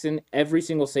Deshaun Jackson, every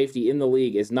single safety in the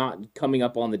league is not coming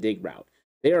up on the dig route.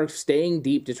 They are staying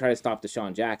deep to try to stop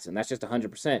Deshaun Jackson. That's just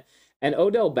 100%. And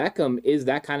Odell Beckham is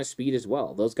that kind of speed as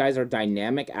well. Those guys are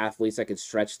dynamic athletes that can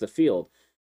stretch the field.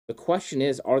 The question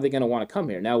is, are they going to want to come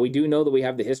here? Now, we do know that we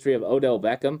have the history of Odell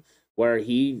Beckham, where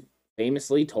he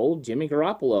famously told Jimmy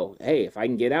Garoppolo, hey, if I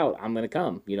can get out, I'm going to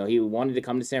come. He wanted to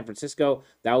come to San Francisco.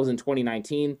 That was in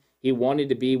 2019. He wanted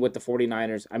to be with the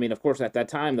 49ers. I mean, of course, at that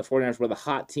time, the 49ers were the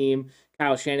hot team.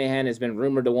 Kyle Shanahan has been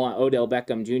rumored to want Odell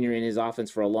Beckham Jr. in his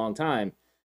offense for a long time.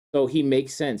 So he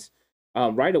makes sense.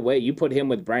 Right away, you put him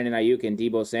with Brandon Ayuk and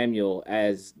Deebo Samuel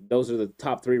as those are the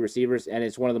top 3 receivers, and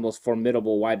it's one of the most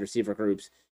formidable wide receiver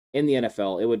groups in the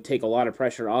NFL. It would take a lot of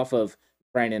pressure off of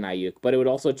Brandon Ayuk, but it would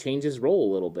also change his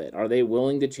role a little bit. Are they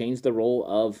willing to change the role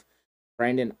of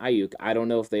Brandon Ayuk? I don't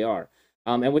know if they are.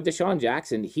 And with Deshaun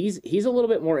Jackson, he's a little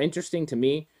bit more interesting to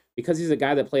me because he's a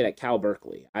guy that played at Cal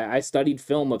Berkeley. I studied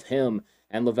film of him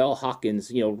and Lavelle Hawkins,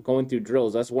 you know, going through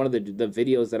drills. That's one of the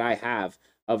videos that I have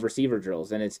of receiver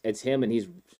drills, and it's him, and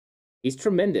he's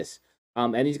tremendous.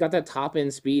 And he's got that top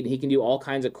end speed, and he can do all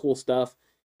kinds of cool stuff.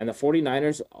 And the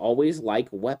 49ers always like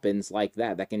weapons like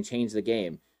that can change the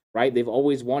game, right? They've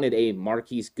always wanted a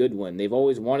Marquise Goodwin. They've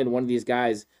always wanted one of these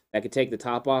guys that could take the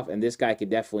top off, and this guy could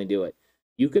definitely do it.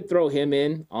 You could throw him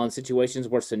in on situations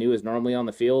where Sanu is normally on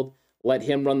the field, let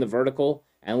him run the vertical,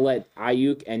 and let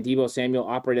Ayuk and Deebo Samuel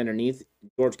operate underneath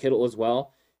George Kittle as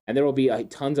well, and there will be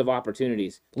tons of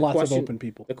opportunities. Lots of open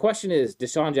people. The question is,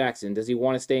 Deshaun Jackson, does he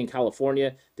want to stay in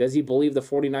California? Does he believe the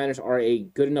 49ers are a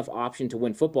good enough option to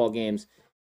win football games?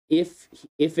 If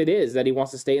it is that he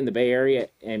wants to stay in the Bay Area,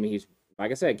 and he's,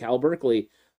 like I said, Cal Berkeley,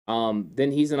 then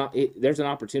there's an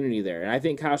opportunity there. And I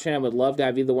think Kyle Shanahan would love to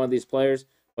have either one of these players,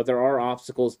 but there are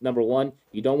obstacles. Number one,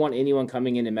 you don't want anyone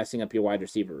coming in and messing up your wide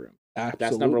receiver room. Absolutely.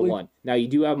 That's number one. Now, you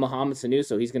do have Mohamed Sanu,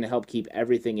 so he's going to help keep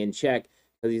everything in check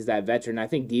because he's that veteran. I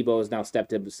think Deebo has now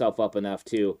stepped himself up enough,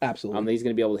 too. Absolutely. He's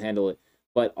going to be able to handle it.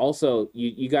 But also,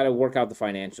 you got to work out the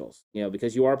financials, you know,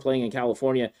 because you are playing in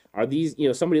California. Are these, you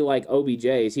know, somebody like OBJ,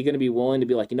 is he going to be willing to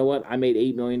be like, you know what, I made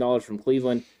 $8 million from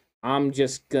Cleveland. I'm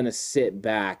just going to sit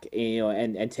back, you know,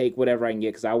 and take whatever I can get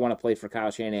because I want to play for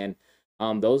Kyle Shanahan.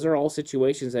 Those are all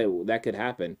situations that could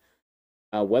happen,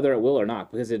 whether it will or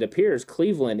not, because it appears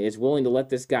Cleveland is willing to let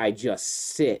this guy just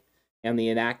sit on the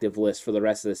inactive list for the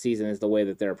rest of the season is the way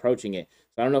that they're approaching it.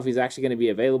 So I don't know if he's actually going to be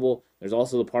available. There's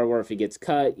also the part where if he gets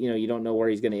cut, you know, you don't know where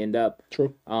he's going to end up.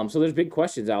 True. So there's big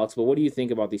questions, Alex, but what do you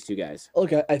think about these two guys?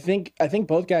 Look, I think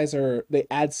both guys they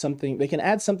add something. They can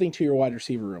add something to your wide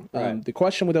receiver room. Right. The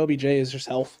question with OBJ is just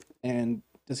health, and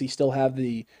does he still have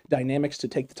the dynamics to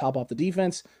take the top off the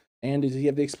defense? And does he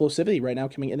have the explosivity right now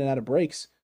coming in and out of breaks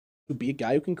to be a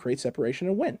guy who can create separation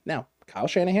and win? Now, Kyle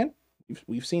Shanahan,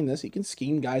 we've seen this. He can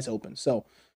scheme guys open. So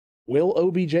will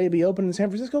OBJ be open in San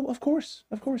Francisco? Of course,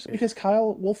 because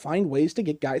Kyle will find ways to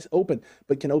get guys open.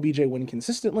 But can OBJ win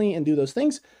consistently and do those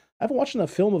things? I haven't watched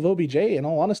enough film of OBJ, in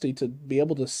all honesty, to be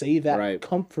able to say that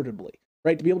comfortably,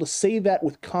 right? To be able to say that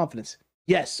with confidence.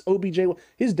 Yes, OBJ,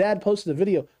 his dad posted a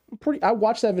video. I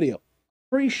watched that video.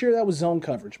 Pretty sure that was zone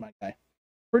coverage, my guy.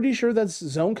 Pretty sure that's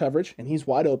zone coverage, and he's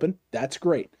wide open. That's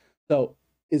great. So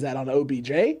is that on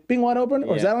OBJ being wide open,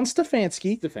 or is that on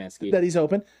Stefanski that he's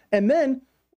open? And then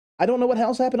I don't know what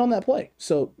else happened on that play.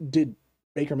 So did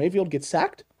Baker Mayfield get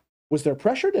sacked? Was there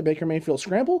pressure? Did Baker Mayfield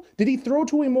scramble? Did he throw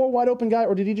to a more wide open guy,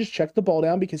 or did he just check the ball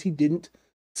down because he didn't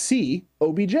see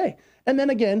OBJ? And then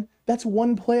again, that's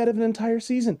one play out of an entire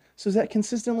season. So is that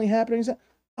consistently happening?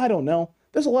 I don't know.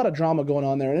 There's a lot of drama going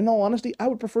on there. And in all honesty, I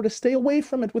would prefer to stay away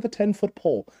from it with a 10-foot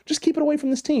pole. Just keep it away from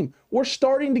this team. We're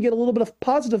starting to get a little bit of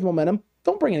positive momentum.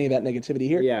 Don't bring any of that negativity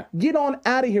here. Yeah. Get on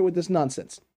out of here with this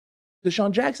nonsense.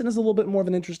 Deshaun Jackson is a little bit more of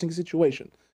an interesting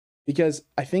situation because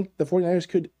I think the 49ers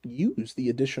could use the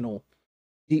additional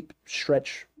deep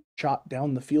stretch shot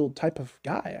down the field type of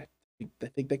guy. I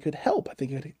think that could help. I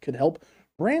think it could help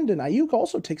Brandon Ayuk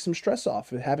also take some stress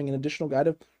off of having an additional guy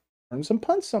to earn some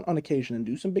punts on occasion and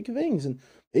do some big things, and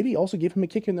maybe also give him a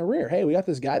kick in the rear. Hey, we got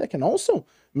this guy that can also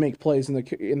make plays in the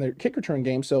kick return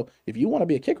game. So if you want to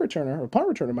be a kick returner or punt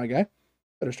returner, my guy,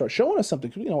 better start showing us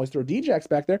something. We can always throw Djax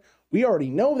back there. We already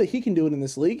know that he can do it in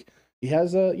this league. He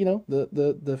has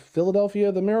the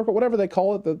Philadelphia, the Miracle, whatever they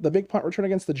call it, the big punt return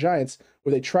against the Giants,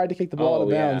 where they tried to kick the ball out of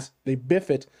bounds. They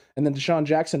biff it, and then Deshaun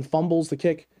Jackson fumbles the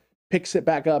kick, picks it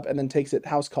back up, and then takes it,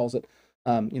 house calls it.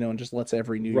 And just lets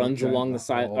every New York runs along the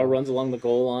side, runs along the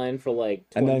goal line for like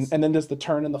 20. and then does the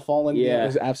turn and the fall in. Yeah, it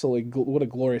was absolutely what a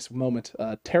glorious moment.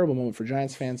 Terrible moment for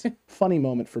Giants fans, funny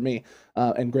moment for me,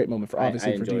 and great moment for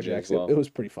obviously for Djax. It was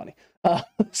pretty funny.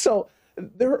 So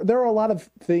there are a lot of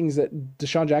things that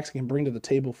Deshaun Jackson can bring to the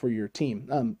table for your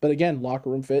team. But again, locker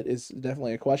room fit is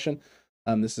definitely a question.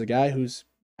 This is a guy who's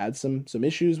had some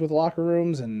issues with locker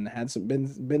rooms and had been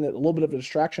a little bit of a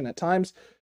distraction at times.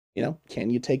 Can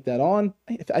you take that on?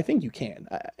 I think you can.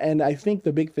 And I think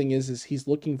the big thing is he's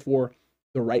looking for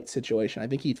the right situation. I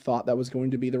think he thought that was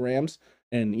going to be the Rams.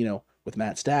 And, with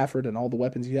Matt Stafford and all the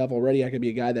weapons you have already, I could be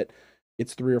a guy that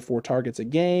gets 3 or 4 targets a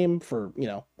game for,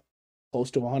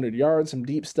 close to 100 yards, some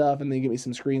deep stuff, and then give me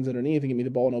some screens underneath and give me the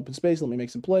ball in open space. Let me make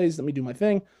some plays. Let me do my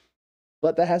thing.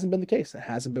 But that hasn't been the case. That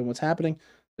hasn't been what's happening.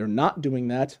 They're not doing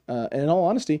that. And in all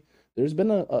honesty, there's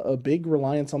been a big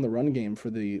reliance on the run game for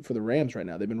the Rams right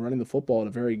now. They've been running the football at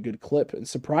a very good clip. And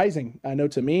surprising, I know,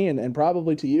 to me and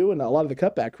probably to you and a lot of the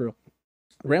cutback crew,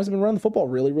 the Rams have been running the football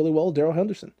really, really well with Darrell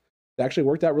Henderson. It actually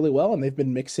worked out really well, and they've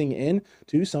been mixing in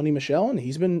to Sony Michel, and he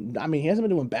hasn't been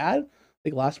doing bad. I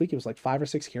think last week it was like 5 or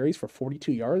 6 carries for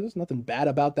 42 yards. There's nothing bad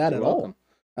about that at all.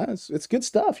 It's good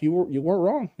stuff. You weren't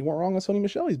wrong. You weren't wrong on Sony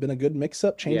Michel. He's been a good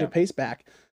mix-up, change of pace back.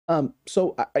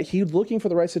 So he's looking for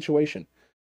the right situation.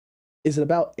 Is it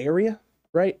about area,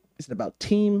 right? Is it about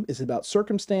team? Is it about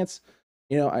circumstance?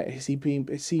 You know, I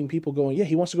seeing people going, yeah,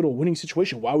 he wants to go to a winning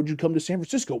situation. Why would you come to San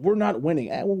Francisco? We're not winning.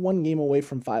 We're one game away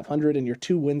from 500, and you're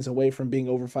 2 wins away from being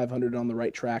over 500 on the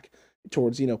right track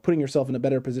towards, you know, putting yourself in a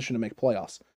better position to make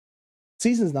playoffs.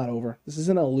 Season's not over. This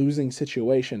isn't a losing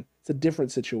situation. It's a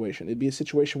different situation. It'd be a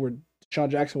situation where DeSean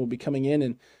Jackson will be coming in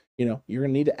and, you know, you're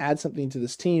going to need to add something to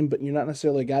this team, but you're not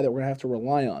necessarily a guy that we're going to have to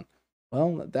rely on.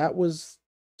 Well, that was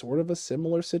sort of a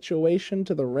similar situation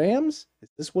to the Rams. Is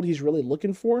this what he's really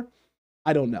looking for?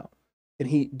 I don't know. Can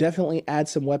he definitely add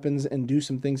some weapons and do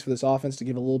some things for this offense to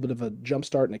give a little bit of a jump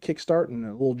start and a kick start and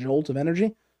a little jolt of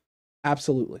energy?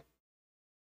 Absolutely.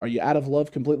 Are you out of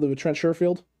love completely with Trent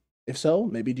Sherfield? If so,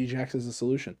 maybe Djax is the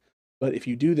solution. But if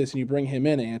you do this and you bring him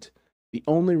in, Ant, the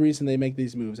only reason they make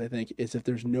these moves, I think, is if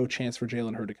there's no chance for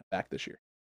Jalen Hurd to come back this year.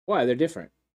 Why? They're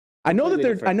different. I know that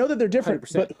they're different,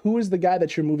 100%. but who is the guy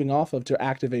that you're moving off of to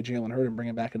activate Jalen Hurd and bring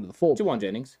him back into the fold? Juwan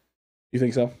Jennings. You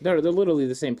think so? They're literally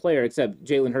the same player, except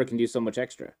Jalen Hurd can do so much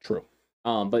extra. True.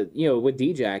 But you know, with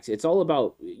Djax, it's all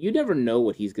about, you never know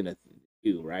what he's gonna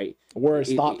do, right? Where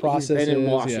his thought process is. He's been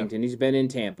in Washington. Yeah. He's been in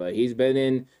Tampa. He's been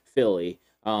in Philly.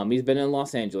 He's been in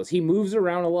Los Angeles. He moves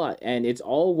around a lot, and it's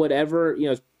all whatever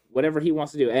he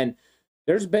wants to do. And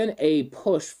there's been a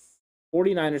push,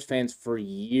 49ers fans, for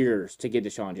years to get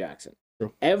DeSean Jackson.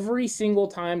 True. Every single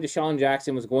time DeSean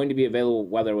Jackson was going to be available,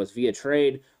 whether it was via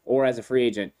trade or as a free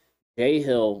agent, Jay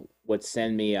Hill would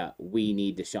send me a, we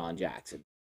need DeSean Jackson.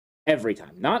 Every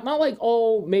time. Not like,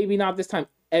 oh, maybe not this time.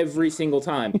 Every single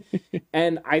time.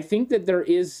 And I think that there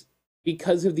is,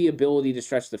 because of the ability to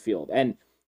stretch the field. And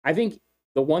I think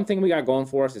the one thing we got going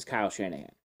for us is Kyle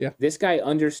Shanahan. Yeah. This guy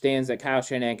understands that Kyle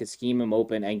Shanahan could scheme him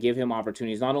open and give him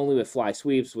opportunities, not only with fly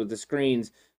sweeps, with the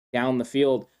screens down the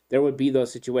field. There would be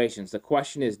those situations. The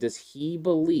question is, does he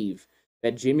believe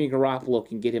that Jimmy Garoppolo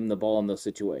can get him the ball in those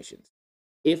situations?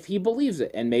 If he believes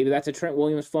it, and maybe that's a Trent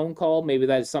Williams phone call, maybe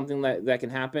that is something that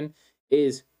can happen,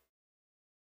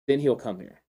 then he'll come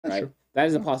here, right? True. That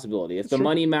is a possibility. If the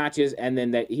money matches and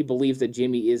then that he believes that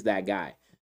Jimmy is that guy.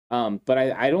 But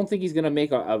I don't think he's going to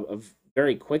make a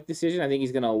very quick decision. I think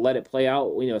he's going to let it play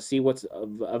out, you know, see what's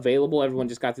available. Everyone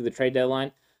just got through the trade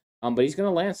deadline. But he's going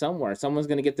to land somewhere. Someone's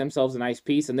going to get themselves a nice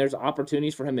piece, and there's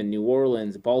opportunities for him in New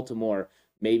Orleans, Baltimore,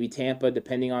 maybe Tampa,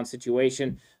 depending on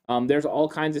situation. There's all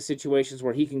kinds of situations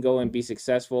where he can go and be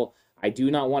successful. I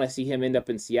do not want to see him end up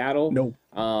in Seattle.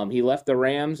 No. He left the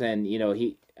Rams, and you know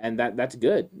that's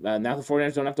good. Now the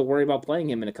 49ers don't have to worry about playing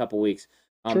him in a couple weeks.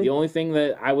 The only thing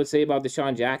that I would say about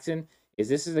DeSean Jackson is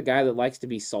this is a guy that likes to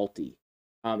be salty.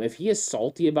 If he is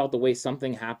salty about the way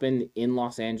something happened in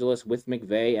Los Angeles with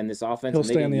McVay and this offense, he'll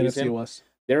stay in the NFC West.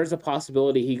 There's a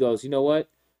possibility he goes, you know what?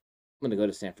 I'm going to go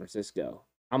to San Francisco.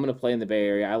 I'm going to play in the Bay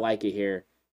Area. I like it here.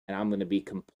 And I'm going to be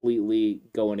completely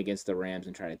going against the Rams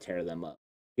and trying to tear them up.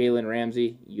 Jalen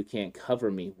Ramsey, you can't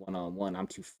cover me one-on-one. I'm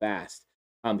too fast.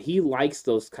 He likes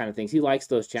those kind of things. He likes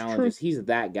those challenges. He's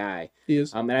that guy. He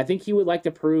is. And I think he would like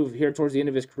to prove here towards the end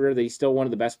of his career that he's still one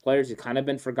of the best players. He's kind of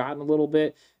been forgotten a little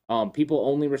bit. People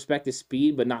only respect his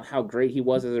speed, but not how great he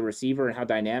was as a receiver and how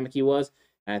dynamic he was.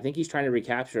 And I think he's trying to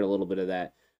recapture a little bit of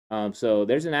that. So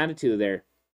there's an attitude there.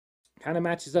 Kind of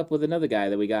matches up with another guy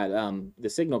that we got, the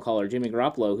signal caller, Jimmy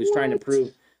Garoppolo, who's trying to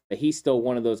prove that he's still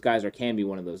one of those guys or can be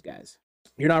one of those guys.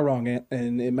 You're not wrong, Ant,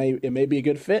 and it may be a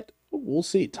good fit. We'll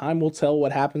see. Time will tell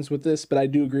what happens with this, but I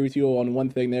do agree with you on one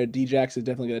thing there. Djax is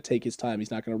definitely going to take his time.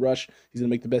 He's not going to rush. He's going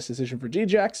to make the best decision for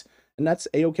Djax, and that's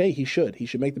A-okay. He should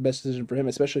make the best decision for him,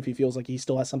 especially if he feels like he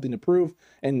still has something to prove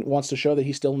and wants to show that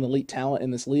he's still an elite talent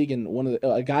in this league and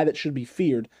a guy that should be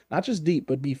feared, not just deep,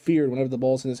 but be feared whenever the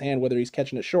ball's in his hand, whether he's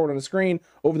catching it short on the screen,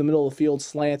 over the middle of the field,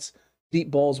 slants,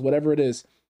 deep balls, whatever it is.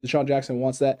 DeSean Jackson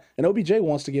wants that, and OBJ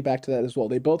wants to get back to that as well.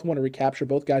 They both want to recapture.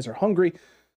 Both guys are hungry.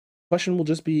 Question will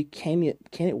just be, can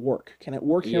it work? Can it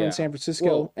work here in San Francisco?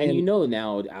 Well, and you know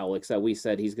now, Alex, that we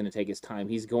said he's going to take his time.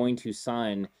 He's going to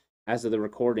sign, as of the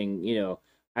recording, you know,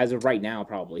 as of right now,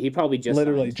 probably. He probably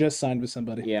just signed with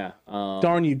somebody. Yeah.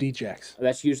 Darn you, Djax.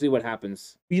 That's usually what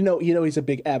happens. You know, he's a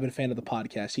big avid fan of the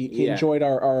podcast. He enjoyed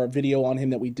our video on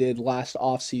him that we did last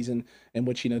off season, in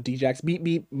which, you know, Djax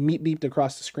beeped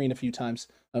across the screen a few times.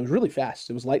 It was really fast.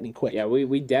 It was lightning quick. Yeah,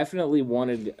 we definitely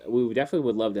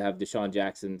would love to have DeSean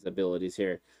Jackson's abilities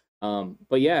here.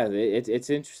 But yeah, it's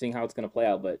interesting how it's going to play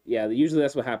out. But yeah, usually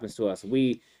that's what happens to us.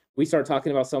 We start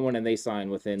talking about someone and they sign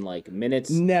within like minutes.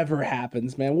 Never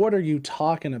happens, man. What are you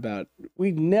talking about?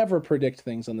 We never predict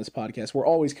things on this podcast. We're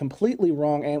always completely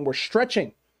wrong, and we're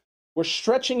stretching We're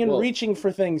stretching and Well, reaching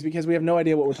for things because we have no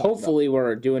idea what we're talking Hopefully,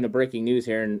 we're doing a breaking news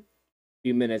here in a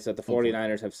few minutes that the Hopefully.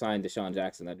 49ers have signed Deshaun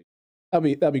Jackson. about.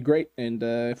 That'd be great. And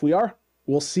if we are,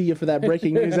 we'll see you for that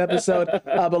breaking news episode.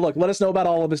 But look, let us know about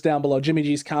all of this down below. Jimmy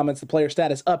G's comments, the player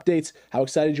status updates, how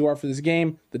excited you are for this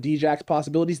game, the Djax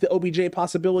possibilities, the OBJ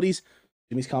possibilities,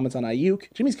 Jimmy's comments on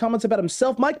Ayuk, Jimmy's comments about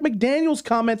himself, Mike McDaniel's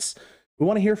comments. We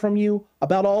want to hear from you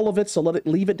about all of it, so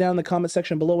leave it down in the comment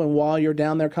section below. And while you're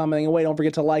down there commenting away, don't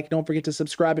forget to like, don't forget to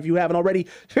subscribe if you haven't already.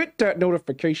 Hit that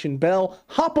notification bell.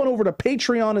 Hop on over to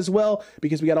Patreon as well,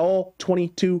 because we got all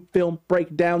 22 film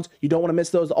breakdowns. You don't want to miss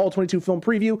those. All 22 film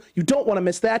preview. You don't want to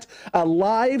miss that. A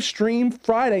live stream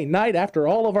Friday night after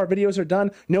all of our videos are done.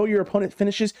 Know your opponent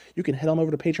finishes. You can head on over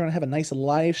to Patreon and have a nice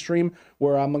live stream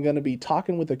where I'm going to be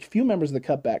talking with a few members of the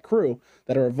Cutback crew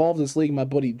that are involved in this league. My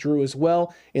buddy Drew as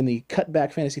well in the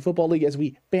Cutback Fantasy Football League, as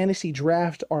we fantasy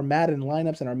draft our Madden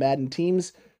lineups and our Madden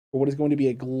teams for what is going to be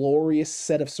a glorious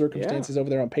set of circumstances over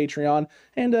there on Patreon,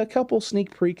 and a couple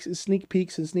sneak peeks and sneak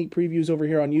previews over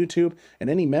here on YouTube. And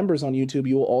any members on YouTube,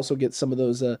 you will also get some of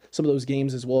those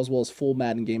games as well as full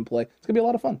Madden gameplay. It's gonna be a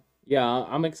lot of fun. Yeah,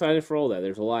 I'm excited for all that.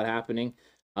 There's a lot happening.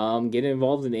 Get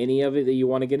involved in any of it that you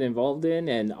want to get involved in,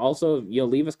 and also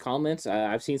leave us comments.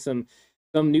 I've seen some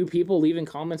new people leaving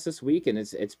comments this week, and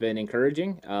it's been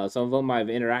encouraging. Some of them I've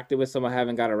interacted with, some I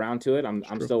haven't got around to it. I'm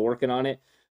still working on it.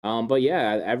 But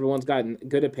yeah, everyone's got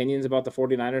good opinions about the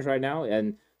 49ers right now,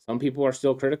 and some people are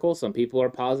still critical, some people are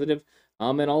positive.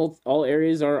 And all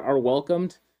areas are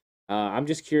welcomed. I'm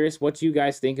just curious what you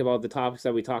guys think about the topics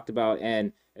that we talked about,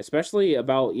 and especially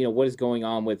about what is going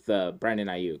on with Brandon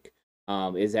Ayuk.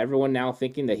 Is everyone now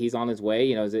thinking that he's on his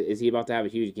way? Is he about to have a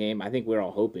huge game? I think we're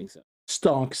all hoping so.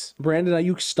 Stonks. Brandon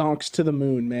Ayuk stonks to the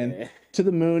moon, man. Yeah. To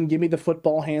the moon. Give me the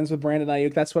football hands with Brandon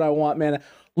Ayuk. That's what I want, man.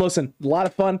 Listen, a lot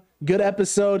of fun. Good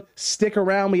episode. Stick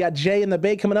around. We got Jay in the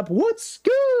Bay coming up. What's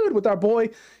good with our boy?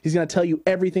 He's going to tell you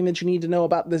everything that you need to know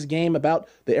about this game, about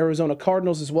the Arizona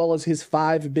Cardinals, as well as his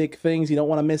 5 big things. You don't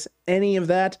want to miss any of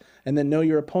that. And then Know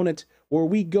Your Opponent, where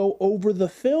we go over the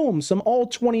film, some all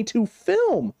 22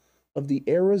 film of the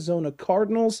Arizona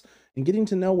Cardinals, and getting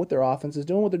to know what their offense is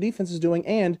doing, what their defense is doing,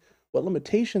 and what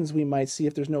limitations we might see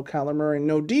if there's no Kyler Murray and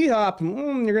no D-Hop. You're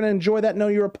going to enjoy that. Know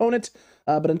Your Opponent.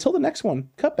 But until the next one,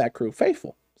 Cutback Crew,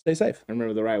 faithful. Stay safe.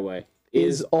 Remember, the right way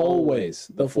is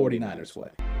always the 49ers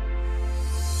way.